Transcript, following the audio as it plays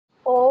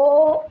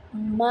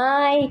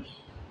my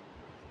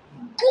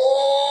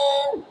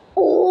game.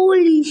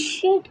 Holy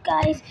shit,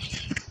 guys.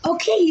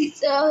 Okay,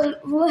 so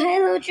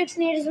hello Tricks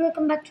Naders,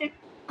 welcome back to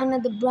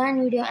another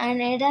brand video,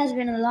 and it has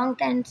been a long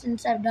time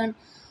since I've done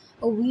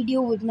a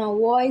video with my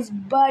voice,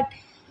 but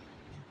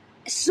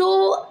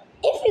so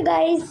if you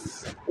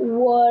guys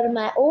were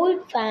my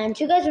old fans,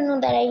 you guys will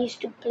know that I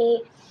used to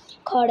play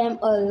Codm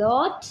a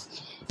lot.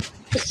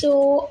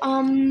 So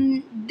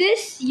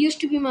this used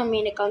to be my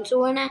main account.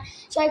 So I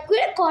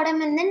quit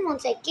Codm, and then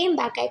once I came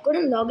back, I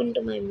couldn't log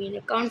into my main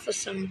account for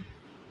some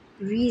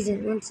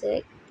reason. One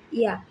sec.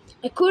 Yeah,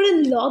 I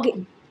couldn't log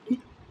in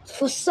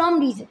for some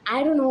reason.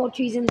 I don't know what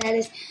reason that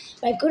is,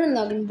 but I couldn't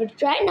log in.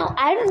 But right now,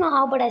 I don't know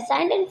how, but I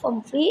signed in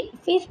from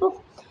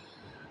Facebook,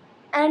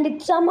 and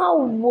it somehow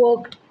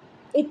worked.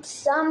 I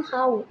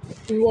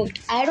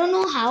don't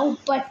know how,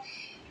 but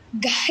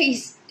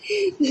guys,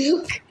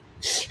 look,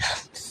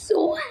 I'm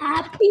so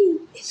happy.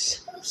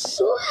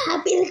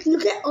 Like,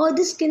 look at all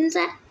the skins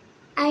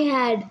I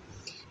had,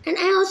 and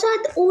I also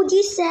had the OG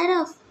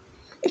Seraph.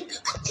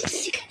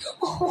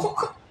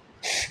 Oh,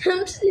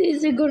 I'm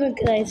seriously gonna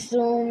cry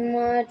so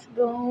much,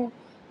 bro.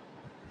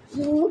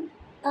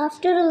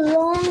 After a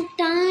long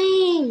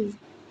time,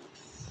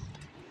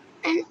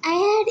 and I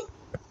had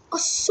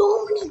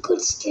so many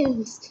good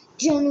skins.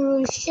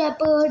 General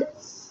Shepherd,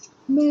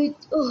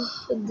 Myth,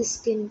 the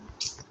skin.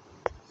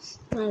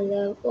 I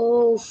love. The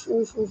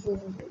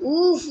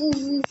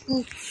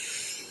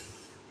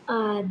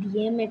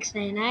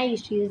MX9. I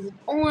used to use it.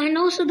 Oh, and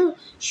also the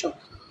show.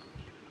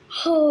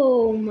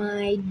 Oh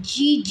my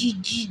G.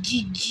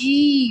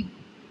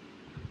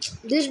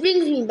 This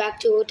brings me back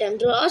to old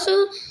times. So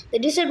also, the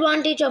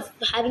disadvantage of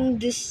having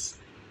this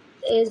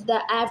is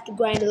that I have to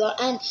grind a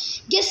lot. And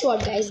guess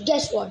what, guys?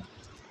 Guess what?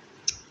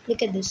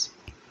 Look at this.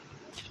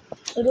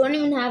 I don't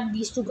even have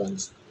these two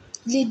guns.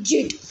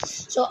 Legit.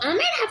 So I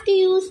might have to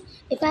use,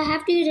 if I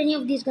have to use any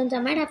of these guns, I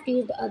might have to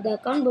use the other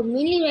account. But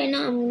mainly right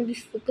now, I'm going to be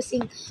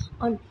focusing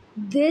on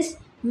this,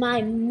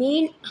 my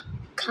main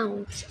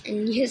account.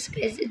 And yes,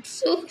 guys, it's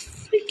so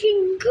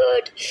freaking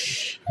good.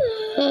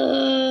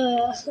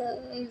 I'm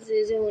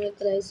seriously want to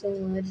cry so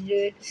much,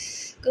 dude.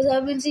 Because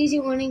I've been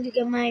seriously wanting to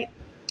get my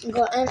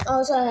gun. And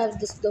also I have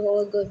this, the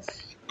whole good.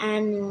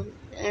 And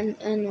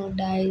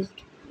dies.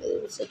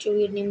 Such a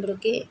weird name, but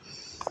okay.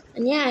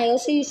 And yeah, I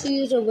also used to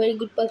use a very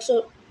good perk.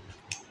 So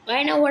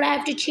right now, what I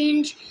have to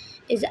change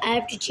is I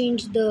have to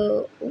change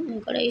the. Oh my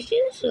god, I used to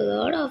use a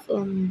lot of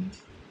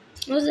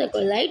what's that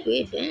called?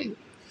 Lightweight, man.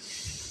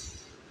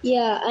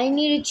 Yeah, I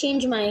need to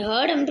change my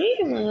HUD. I'm pretty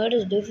sure my HUD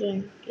is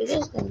different. You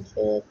guys can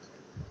check.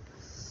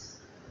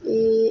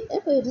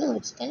 Wait, no,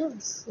 it's kind of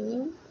the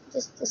same.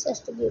 Just this has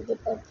to be a bit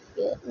up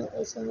here. No,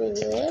 it's somewhere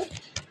here.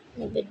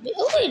 And a bit.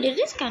 Oh wait, it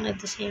is kind of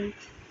the same.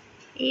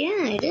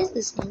 Yeah, it is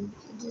the same.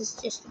 This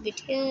is just a bit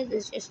here,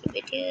 this is just a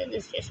bit here,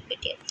 this is just a bit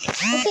here.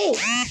 Okay,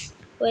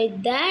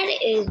 wait, that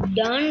is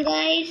done,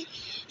 guys.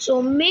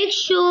 So make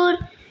sure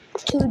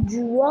to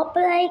drop a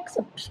like,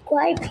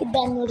 subscribe, hit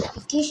that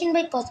notification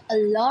bell, because a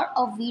lot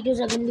of videos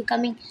are going to be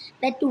coming,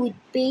 that too with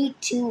pay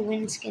to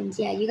win skins.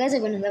 Yeah, you guys are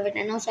going to love it.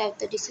 And also I have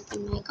 36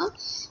 in my account.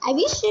 I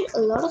wasted a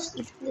lot of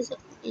sleep in this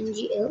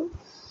NGL.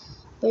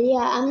 But yeah,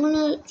 I'm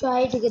gonna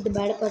try to get the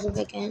battle pass if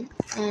I can.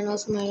 And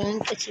also my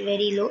rank is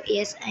very low.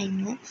 Yes, I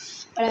know.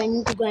 But I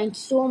need to grind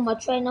so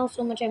much right now.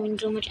 So much. I don't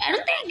think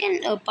I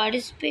can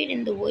participate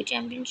in the World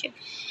Championship.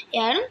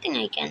 Yeah, I don't think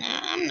I can.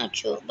 I'm not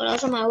sure. But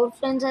also my old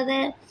friends are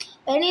there.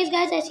 But anyways,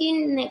 guys, I see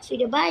you in the next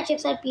video. Bye.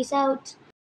 Checks out. Peace out.